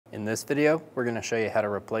In this video, we're going to show you how to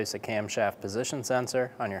replace a camshaft position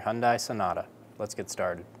sensor on your Hyundai Sonata. Let's get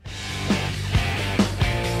started.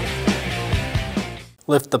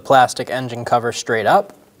 Lift the plastic engine cover straight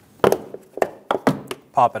up.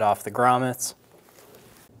 Pop it off the grommets.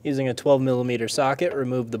 Using a 12mm socket,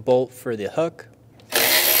 remove the bolt for the hook.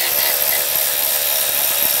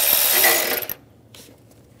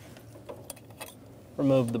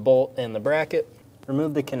 Remove the bolt and the bracket.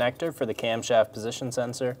 Remove the connector for the camshaft position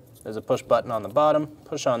sensor. There's a push button on the bottom.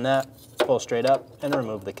 Push on that, pull straight up, and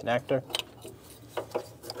remove the connector.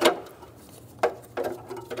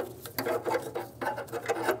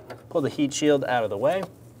 Pull the heat shield out of the way.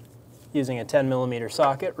 Using a 10mm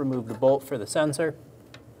socket, remove the bolt for the sensor.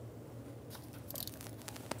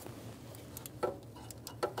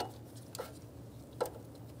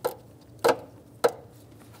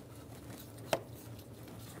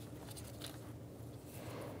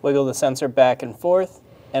 Wiggle the sensor back and forth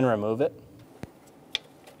and remove it.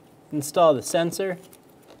 Install the sensor.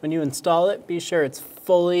 When you install it, be sure it's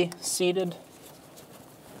fully seated.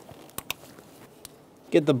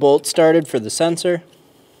 Get the bolt started for the sensor.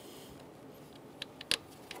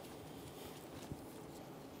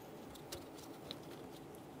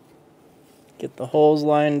 Get the holes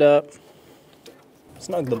lined up.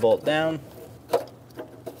 Snug the bolt down.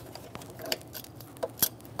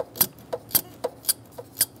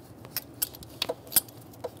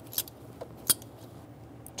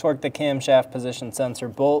 Torque the camshaft position sensor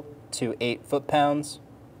bolt to 8 foot-pounds.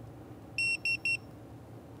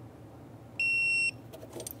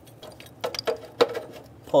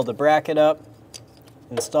 Pull the bracket up,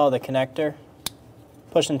 install the connector,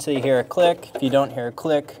 push until you hear a click. If you don't hear a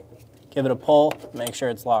click, give it a pull, make sure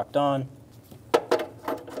it's locked on.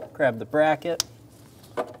 Grab the bracket,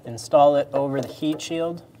 install it over the heat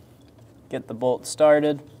shield, get the bolt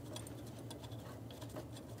started.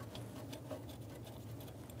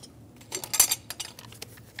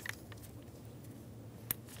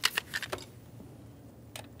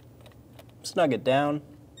 Snug it down.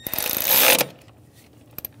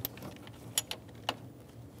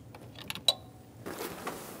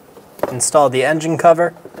 Install the engine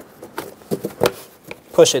cover.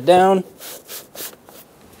 Push it down,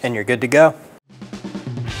 and you're good to go.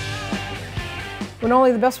 When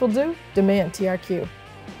only the best will do, demand TRQ.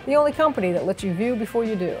 The only company that lets you view before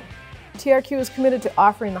you do. TRQ is committed to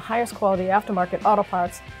offering the highest quality aftermarket auto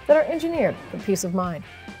parts that are engineered for peace of mind.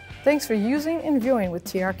 Thanks for using and viewing with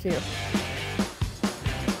TRQ.